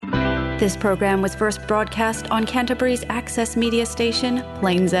This program was first broadcast on Canterbury's access media station,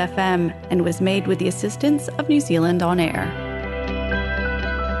 Plains FM, and was made with the assistance of New Zealand On Air.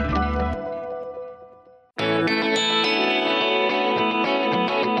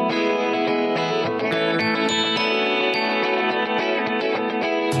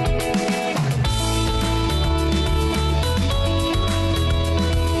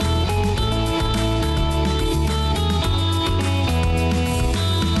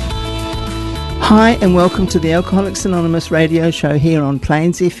 Hi and welcome to the Alcoholics Anonymous radio show here on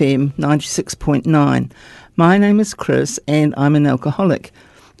Plains FM 96.9. My name is Chris and I'm an alcoholic.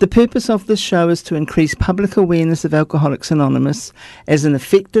 The purpose of this show is to increase public awareness of Alcoholics Anonymous as an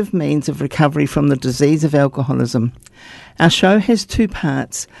effective means of recovery from the disease of alcoholism. Our show has two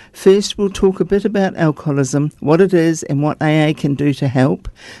parts. First, we'll talk a bit about alcoholism, what it is and what AA can do to help.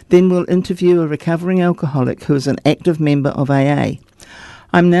 Then we'll interview a recovering alcoholic who is an active member of AA.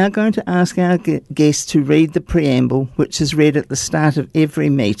 I'm now going to ask our guest to read the preamble, which is read at the start of every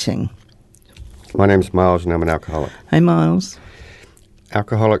meeting. My name's Miles and I'm an alcoholic. Hey, Miles.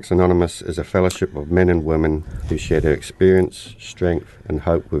 Alcoholics Anonymous is a fellowship of men and women who share their experience, strength and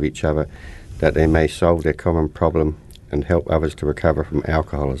hope with each other that they may solve their common problem and help others to recover from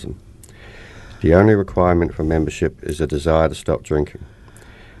alcoholism. The only requirement for membership is a desire to stop drinking.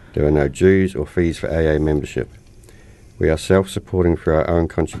 There are no dues or fees for AA membership. We are self-supporting through our own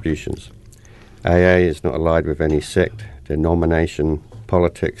contributions. AA is not allied with any sect, denomination,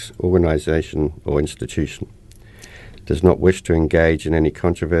 politics, organisation or institution. It does not wish to engage in any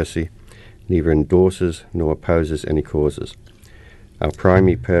controversy, neither endorses nor opposes any causes. Our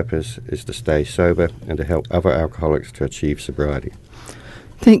primary purpose is to stay sober and to help other alcoholics to achieve sobriety.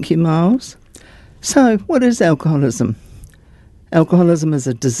 Thank you, Miles. So, what is alcoholism? Alcoholism is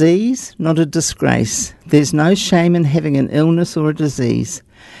a disease, not a disgrace. There's no shame in having an illness or a disease.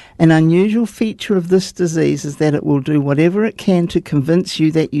 An unusual feature of this disease is that it will do whatever it can to convince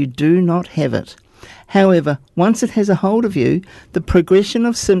you that you do not have it. However, once it has a hold of you, the progression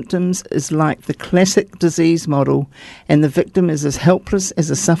of symptoms is like the classic disease model, and the victim is as helpless as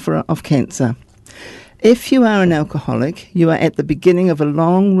a sufferer of cancer. If you are an alcoholic, you are at the beginning of a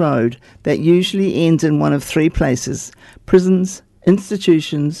long road that usually ends in one of three places: prisons,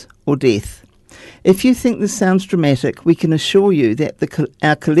 institutions, or death. If you think this sounds dramatic, we can assure you that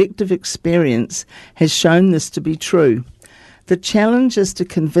our collective experience has shown this to be true. The challenge is to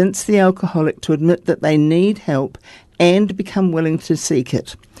convince the alcoholic to admit that they need help and become willing to seek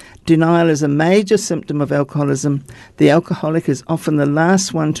it. Denial is a major symptom of alcoholism. The alcoholic is often the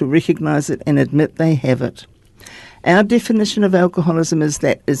last one to recognise it and admit they have it. Our definition of alcoholism is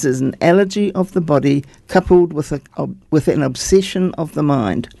that it is an allergy of the body coupled with an obsession of the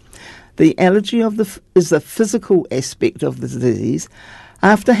mind. The allergy is the physical aspect of the disease.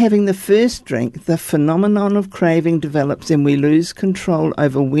 After having the first drink, the phenomenon of craving develops and we lose control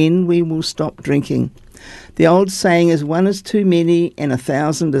over when we will stop drinking. The old saying is 1 is too many and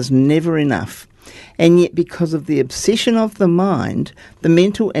 1,000 is never enough. And yet because of the obsession of the mind, the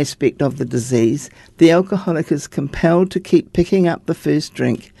mental aspect of the disease, the alcoholic is compelled to keep picking up the first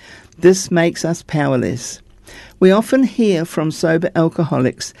drink. This makes us powerless. We often hear from sober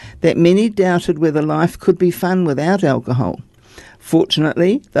alcoholics that many doubted whether life could be fun without alcohol.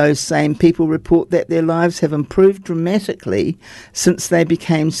 Fortunately, those same people report that their lives have improved dramatically since they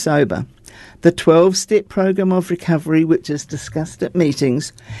became sober. The 12-step program of recovery, which is discussed at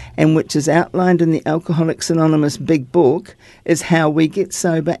meetings and which is outlined in the Alcoholics Anonymous Big Book, is how we get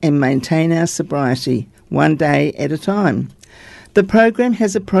sober and maintain our sobriety, one day at a time. The program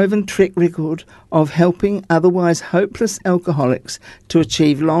has a proven track record of helping otherwise hopeless alcoholics to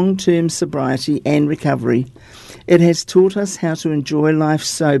achieve long-term sobriety and recovery. It has taught us how to enjoy life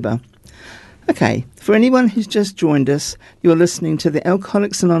sober. Okay, for anyone who's just joined us, you're listening to the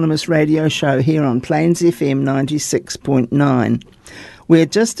Alcoholics Anonymous radio show here on Plains FM 96.9. We're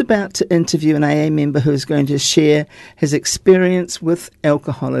just about to interview an AA member who is going to share his experience with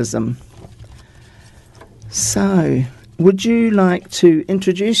alcoholism. So, would you like to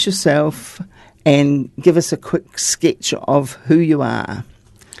introduce yourself and give us a quick sketch of who you are?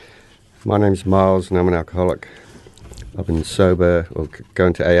 My name's Miles and I'm an alcoholic. I've been sober or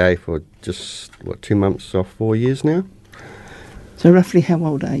going to AA for just, 2 months off 4 years now. So roughly how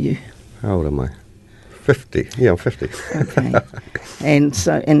old are you? How old am I? 50. Yeah, I'm 50. Okay.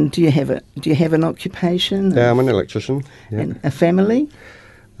 And do you have an occupation? Yeah, I'm an electrician. Yeah. And a family?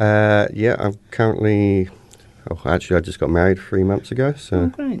 Yeah, I'm currently... actually, I just got married 3 months ago. So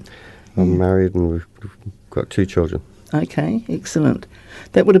great. I'm married and we've got 2 children. Okay, excellent.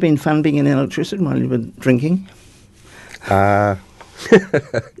 That would have been fun being an electrician while you were drinking.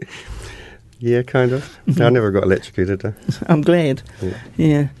 Yeah, kind of. I never got electrocuted, though. I'm glad.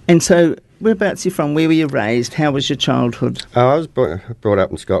 Yeah. And so, whereabouts are you from? Where were you raised? How was your childhood? I was brought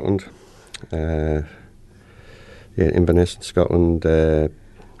up in Scotland. Inverness in Scotland. It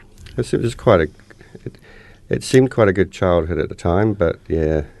was quite a... It seemed quite a good childhood at the time, but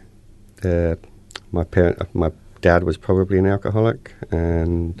my dad was probably an alcoholic,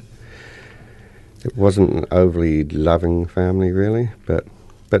 and it wasn't an overly loving family, really, but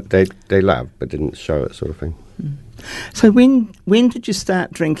they loved, but didn't show it, sort of thing. So when did you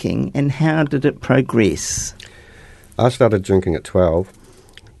start drinking, and how did it progress? I started drinking at 12.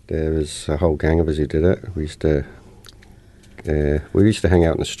 There was a whole gang of us who did it. We used to hang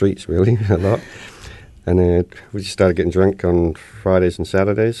out in the streets, really, a lot. And we just started getting drunk on Fridays and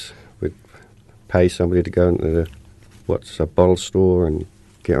Saturdays. We'd pay somebody to go into a bottle store and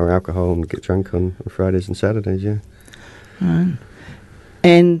get our alcohol and get drunk on Fridays and Saturdays, yeah. Right.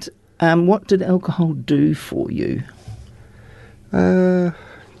 And what did alcohol do for you? It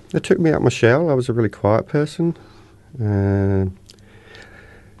took me out my shell. I was a really quiet person.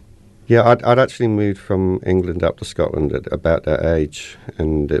 I'd actually moved from England up to Scotland at about that age,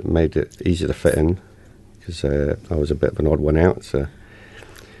 and it made it easier to fit in, because I was a bit of an odd one out. So,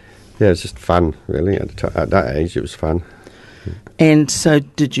 yeah, it was just fun, really. At that age, it was fun. And so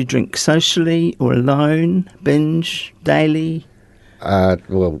did you drink socially or alone, binge, daily? Not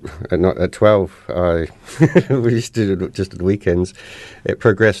at 12. We used to do it just at weekends. It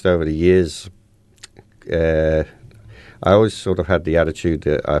progressed over the years. I always sort of had the attitude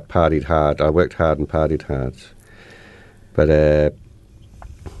that I partied hard. I worked hard and partied hard. But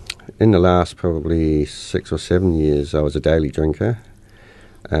in the last probably 6 or 7 years, I was a daily drinker.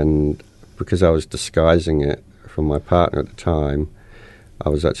 And because I was disguising it from my partner at the time, I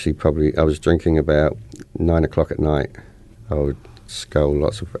was drinking about 9 o'clock at night. I would scull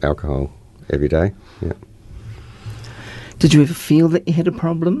lots of alcohol every day. Yeah. Did you ever feel that you had a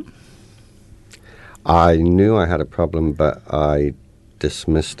problem? I knew I had a problem, but I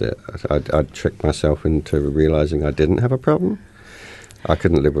dismissed it. I'd tricked myself into realising I didn't have a problem. I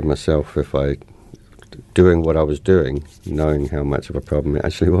couldn't live with myself if doing what I was doing, knowing how much of a problem it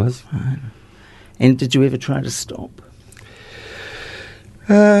actually was. Right. And did you ever try to stop?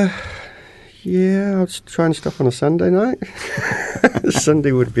 Yeah, I was trying to stop on a Sunday night.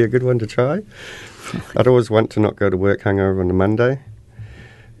 Sunday would be a good one to try. I'd always want to not go to work hungover on a Monday,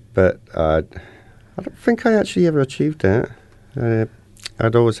 but I don't think I actually ever achieved that.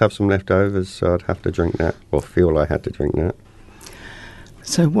 I'd always have some leftovers, so I'd have to drink that, or feel I had to drink that.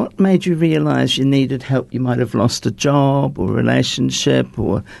 So what made you realise you needed help? You might have lost a job or a relationship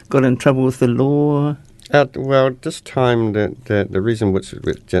or got in trouble with the law. This time, the reason which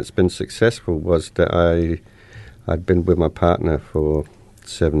it's been successful was that I'd been with my partner for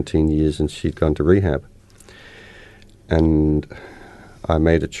 17 years and she'd gone to rehab. And I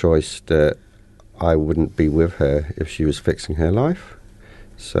made a choice that I wouldn't be with her if she was fixing her life.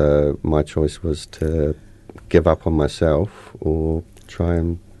 So my choice was to give up on myself or try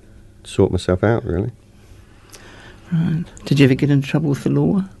and sort myself out, really. Right. Did you ever get in trouble with the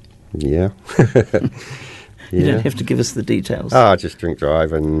law? Yeah. You don't have to give us the details. I just drink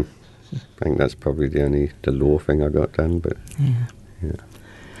drive, and I think that's probably the law thing I got done. But yeah.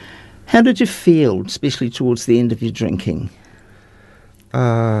 How did you feel, especially towards the end of your drinking?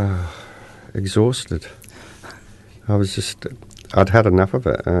 Exhausted. I'd had enough of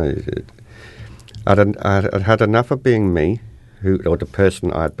it. I'd had enough of being me, or the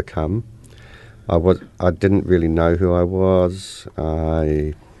person I'd become. I didn't really know who I was.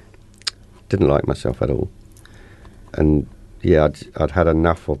 I didn't like myself at all. And yeah, I'd had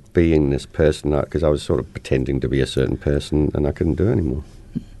enough of being this person, because I was sort of pretending to be a certain person, and I couldn't do it anymore.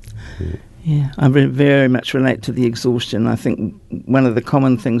 Yeah, I very much relate to the exhaustion. I think one of the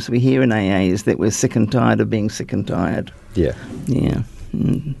common things we hear in AA is that we're sick and tired of being sick and tired. Yeah. Yeah.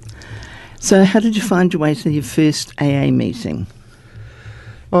 Mm. So how did you find your way to your first AA meeting?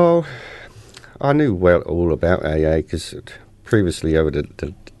 Oh, I knew all about AA, because previously, over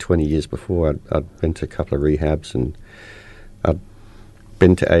the 20 years before, I'd been to a couple of rehabs and I'd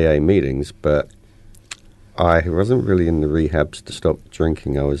been to AA meetings, but I wasn't really in the rehabs to stop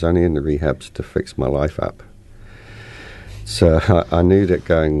drinking. I was only in the rehabs to fix my life up. So I knew that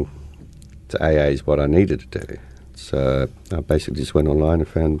going to AA is what I needed to do. So I basically just went online and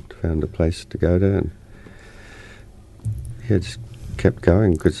found a place to go to, and just kept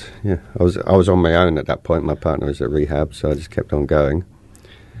going, because I was on my own at that point. My partner was at rehab, so I just kept on going,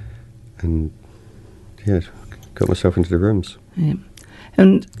 and got myself into the rooms. Yeah.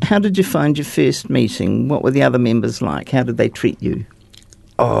 And how did you find your first meeting? What were the other members like? How did they treat you?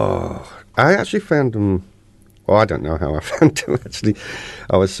 Oh, I actually found them. Well, I don't know how I found them. Actually,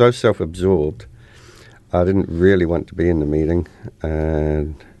 I was so self-absorbed. I didn't really want to be in the meeting,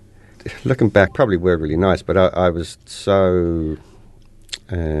 and looking back, probably were really nice. But I was so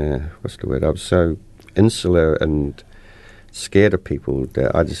what's the word? I was so insular and scared of people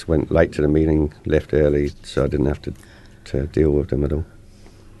that I just went late to the meeting, left early, so I didn't have to deal with them at all.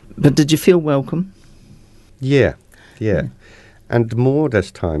 But did you feel welcome? Yeah. And more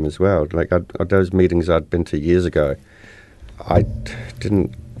this time as well. Like those meetings I'd been to years ago, I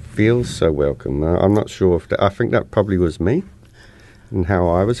didn't feel so welcome. I'm not sure if I think that probably was me and how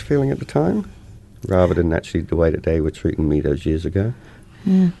I was feeling at the time, rather than actually the way that they were treating me those years ago.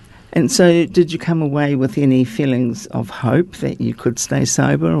 Yeah. And so did you come away with any feelings of hope that you could stay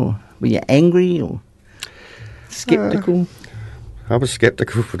sober, or were you angry or sceptical? I was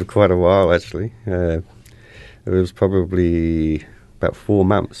sceptical for quite a while, actually. It was probably about 4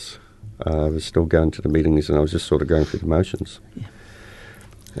 months. I was still going to the meetings, and I was just sort of going through the motions. Yeah.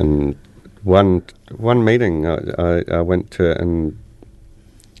 And one meeting I went to, and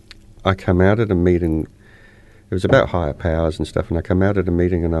I came out of the meeting. It was about higher powers and stuff, and I came out of the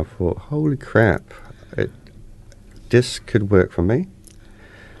meeting and I thought, holy crap, this could work for me.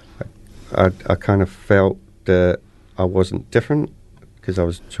 I kind of felt that I wasn't different, because I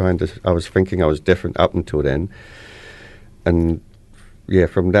was thinking I was different up until then. And yeah,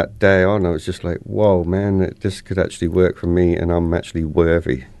 from that day on, I was just like, whoa, man, this could actually work for me, and I'm actually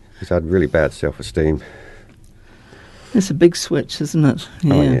worthy, because I had really bad self-esteem. It's a big switch, isn't it?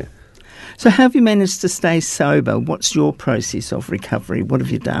 Yeah. Oh, yeah. So how have you managed to stay sober? What's your process of recovery? What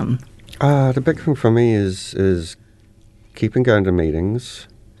have you done? The big thing for me is keeping going to meetings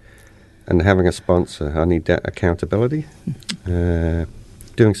and having a sponsor. I need that accountability.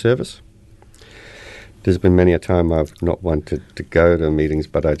 Doing service. There's been many a time I've not wanted to go to meetings,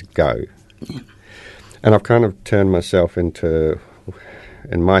 but I'd go. Yeah. And I've kind of turned myself into,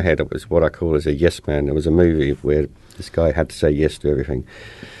 in my head, it was what I call as a yes man. There was a movie where this guy had to say yes to everything.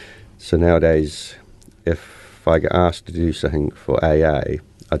 So nowadays, if I get asked to do something for AA,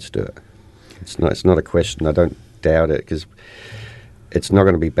 I'd just do it. It's not a question. I don't doubt it, because it's not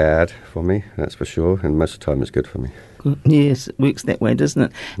going to be bad for me, that's for sure, and most of the time it's good for me. Yes, it works that way, doesn't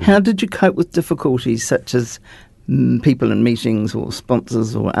it? Mm. How did you cope with difficulties such as people in meetings or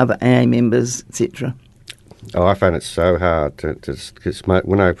sponsors or other AA members, etc.? Oh, I found it so hard because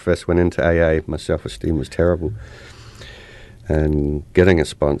when I first went into AA, my self-esteem was terrible. And getting a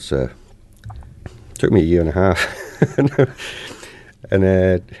sponsor took me a year and a half. and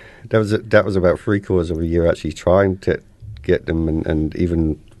that was about 3/4 of a year actually trying to get them and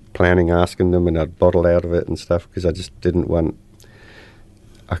even planning asking them, and I'd bottle out of it and stuff, because I just didn't want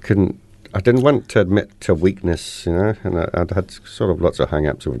to admit to weakness, you know, and I'd had sort of lots of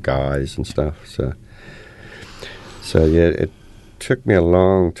hang-ups with guys and stuff, so yeah, it took me a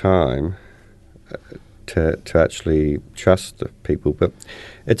long time to actually trust the people. But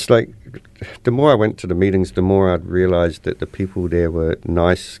it's like, the more I went to the meetings, the more I'd realised that the people there were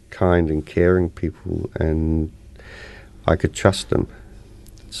nice, kind and caring people, and I could trust them.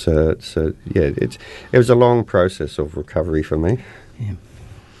 So yeah, it was a long process of recovery for me. Yeah.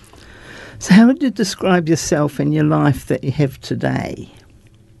 So how would you describe yourself and your life that you have today?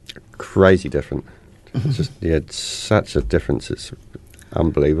 Crazy different. It's just, yeah, it's such a difference. It's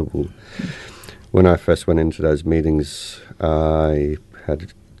unbelievable. When I first went into those meetings, I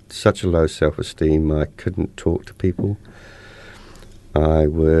had such a low self-esteem. I couldn't talk to people. I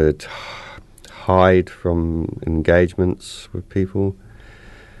would hide from engagements with people.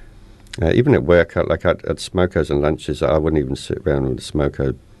 Even at work, at smokers and lunches, I wouldn't even sit around with the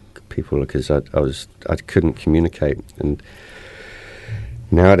smoker people, because I couldn't communicate. And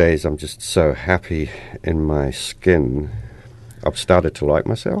nowadays, I'm just so happy in my skin. I've started to like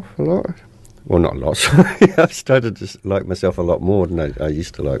myself a lot. Well, not a lot. I've started to like myself a lot more than I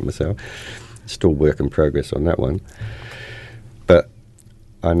used to like myself. Still work in progress on that one. But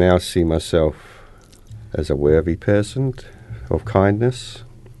I now see myself as a worthy person of kindness,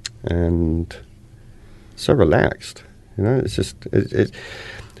 and so relaxed. You know, it's just...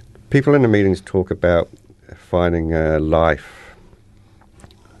 People in the meetings talk about finding life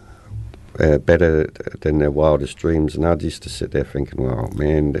better than their wildest dreams, and I used to sit there thinking, well,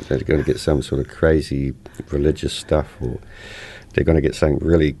 man, they're going to get some sort of crazy religious stuff, or they're going to get something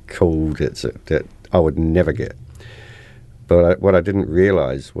really cool that I would never get. But what I didn't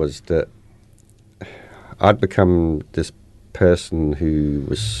realise was that I'd become this person who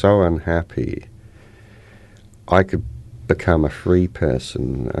was so unhappy. I could become a free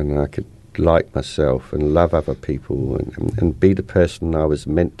person, and I could like myself and love other people, and be the person I was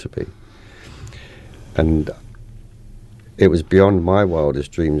meant to be. And it was beyond my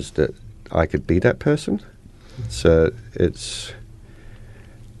wildest dreams that I could be that person. So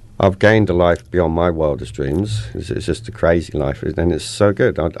I've gained a life beyond my wildest dreams. It's just a crazy life, and it's so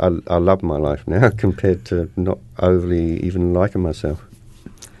good. I love my life now compared to not overly even liking myself.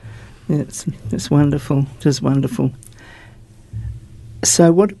 It's wonderful. Just wonderful.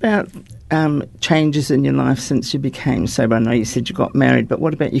 So what about changes in your life since you became sober? I know you said you got married, but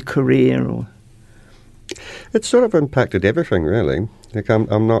what about your career? Or it's sort of impacted everything, really. Like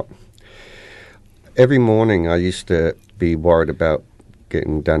I'm not. Every morning I used to be worried about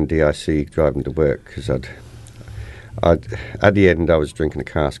getting done DIC driving to work, because I'd at the end I was drinking a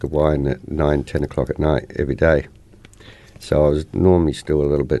cask of wine at 9-10 o'clock at night every day. So I was normally still a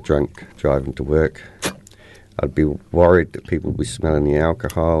little bit drunk driving to work. I'd be worried that people would be smelling the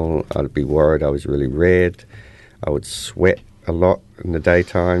alcohol. I'd be worried I was really red. I would sweat a lot in the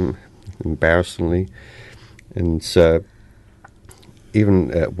daytime, embarrassingly. And so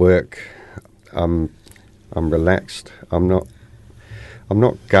even at work, I'm relaxed. I'm not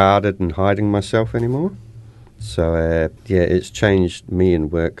guarded and hiding myself anymore. So it's changed me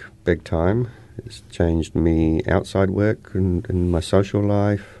in work big time. It's changed me outside work and in my social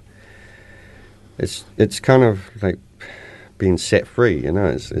life. It's kind of like being set free, you know.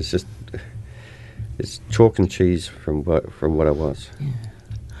 It's just chalk and cheese from what I was. Yeah.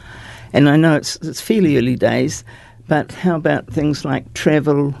 And I know it's fairly early days, but how about things like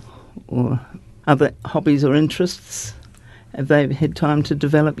travel or other hobbies or interests? Have they had time to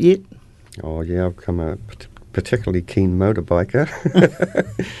develop yet? Oh yeah, I've become a particularly keen motorbiker.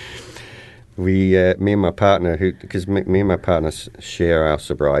 Me and my partner, because me and my partner share our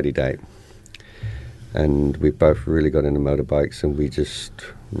sobriety date, and we both really got into motorbikes, and we just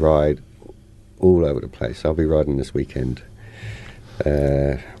ride all over the place. I'll be riding this weekend.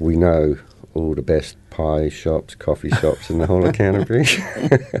 We know all the best pie shops, coffee shops in the whole of Canterbury.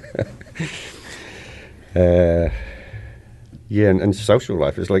 Yeah, and social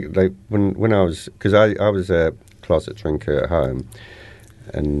life is like when I was, because I was a closet drinker at home,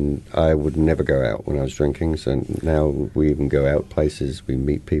 and I would never go out when I was drinking. So now we even go out places, we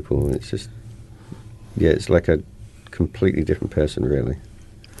meet people, and it's just, it's like a completely different person, really.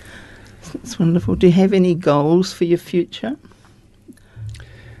 That's wonderful. Do you have any goals for your future?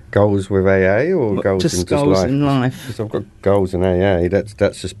 Goals with AA or goals just in goals life? in life? Because I've got goals in AA.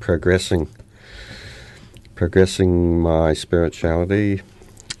 That's just progressing my spirituality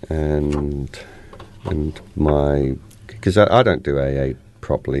and my, because I don't do AA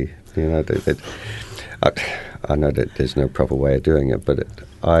properly. You know, I know that there's no proper way of doing it, but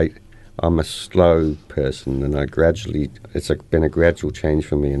I'm a slow person, and it's been a gradual change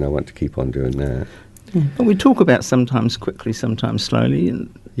for me, and I want to keep on doing that. Yeah. But we talk about sometimes quickly, sometimes slowly. And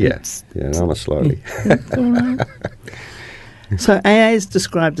I'm a slowly. That's all right. So AA is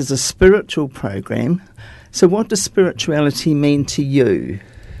described as a spiritual program. So what does spirituality mean to you?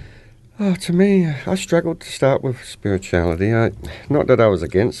 Oh, to me, I struggled to start with spirituality. Not that I was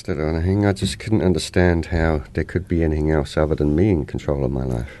against it or anything, I just couldn't understand how there could be anything else other than me in control of my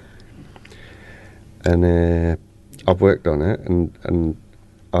life. And I've worked on it, and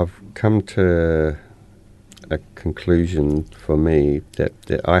I've come to a conclusion for me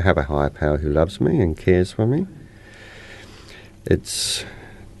that I have a higher power who loves me and cares for me.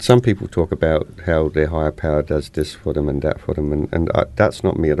 Some people talk about how their higher power does this for them and that for them, and that's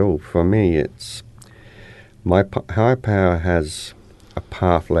not me at all. For me, it's my higher power has a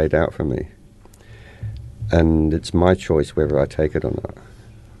path laid out for me, and it's my choice whether I take it or not.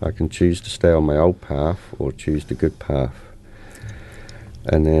 I can choose to stay on my old path or choose the good path,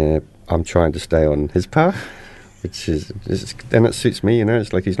 and I'm trying to stay on his path, which is then it suits me. You know,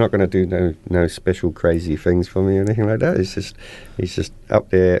 it's like he's not going to do no special crazy things for me or anything like that. He's just up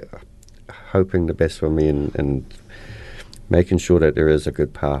there hoping the best for me and making sure that there is a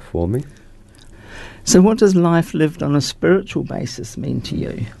good path for me. So what does life lived on a spiritual basis mean to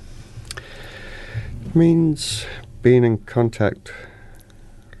you? It means being in contact,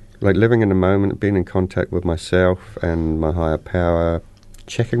 like living in the moment, being in contact with myself and my higher power,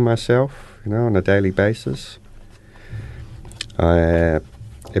 checking myself, you know, on a daily basis.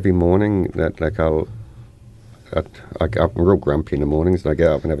 Every morning, I'm real grumpy in the mornings, and I get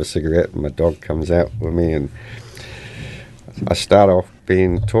up and have a cigarette, and my dog comes out with me, and I start off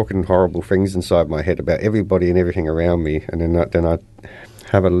talking horrible things inside my head about everybody and everything around me, and then I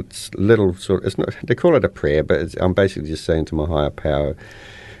have a little sort of, it's not, they call it a prayer, but I'm basically just saying to my higher power,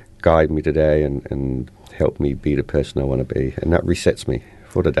 guide me today and help me be the person I want to be, and that resets me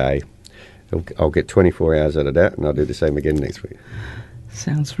for the day. I'll get 24 hours out of that, and I'll do the same again next week.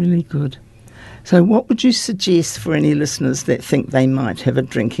 Sounds really good. So what would you suggest for any listeners that think they might have a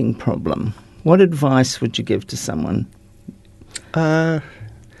drinking problem? What advice would you give to someone?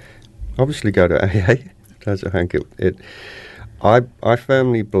 Obviously go to AA. I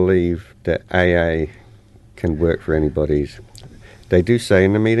firmly believe that AA can work for anybody. They do say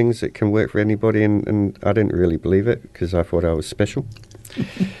in the meetings it can work for anybody, and I didn't really believe it because I thought I was special.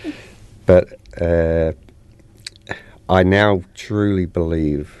 But I now truly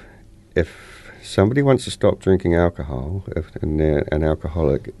believe if somebody wants to stop drinking alcohol, and they're an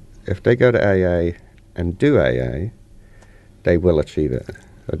alcoholic, if they go to AA and do AA, they will achieve it.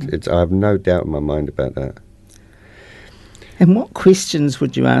 I have no doubt in my mind about that. And what questions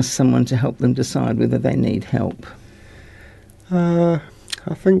would you ask someone to help them decide whether they need help? I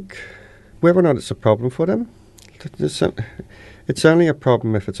think whether or not it's a problem for them. It's only a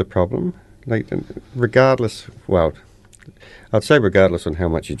problem if it's a problem. Like, regardless, well, I'd say regardless on how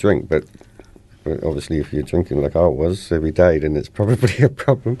much you drink, but obviously if you're drinking like I was every day, then it's probably a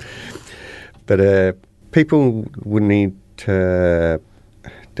problem. But people would need to...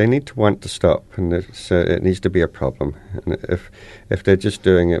 They need to want to stop, and it needs to be a problem. And if they're just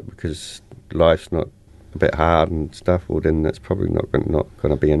doing it because life's not a bit hard and stuff, well, then that's probably not going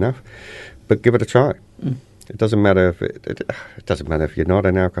to be enough. But give it a try. It doesn't matter if it doesn't matter if you're not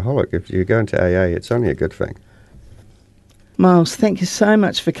an alcoholic. If you go into AA, it's only a good thing. Miles, thank you so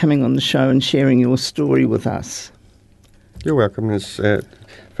much for coming on the show and sharing your story with us. You're welcome.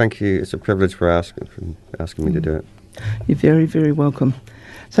 Thank you. It's a privilege for asking me to do it. You're very, very welcome.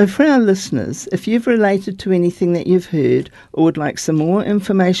 So for our listeners, if you've related to anything that you've heard or would like some more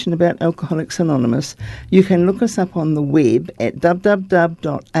information about Alcoholics Anonymous, you can look us up on the web at www.aa.org.nz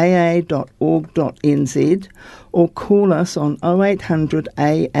or call us on 0800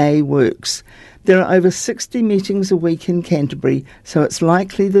 AA Works. There are over 60 meetings a week in Canterbury, so it's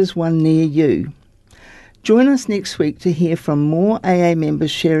likely there's one near you. Join us next week to hear from more AA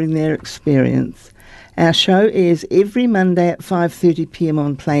members sharing their experience. Our show airs every Monday at 5:30pm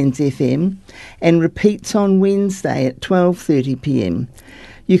on Plains FM and repeats on Wednesday at 12:30pm.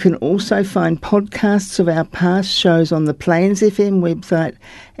 You can also find podcasts of our past shows on the Plains FM website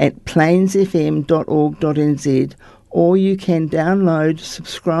at plainsfm.org.nz, or you can download,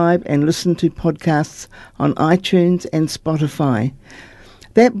 subscribe and listen to podcasts on iTunes and Spotify.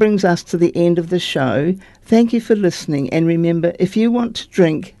 That brings us to the end of the show. Thank you for listening, and remember, if you want to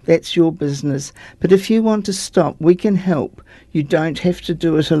drink, that's your business. But if you want to stop, we can help. You don't have to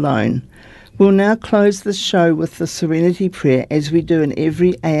do it alone. We'll now close the show with the Serenity Prayer, as we do in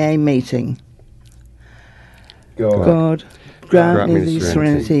every AA meeting. God, grant me the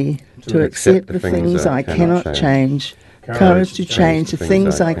serenity to accept the things I cannot change, courage to change the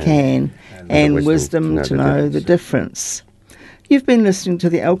things I can, and wisdom to know the difference. You've been listening to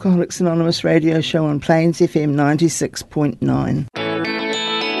the Alcoholics Anonymous radio show on Plains FM 96.9.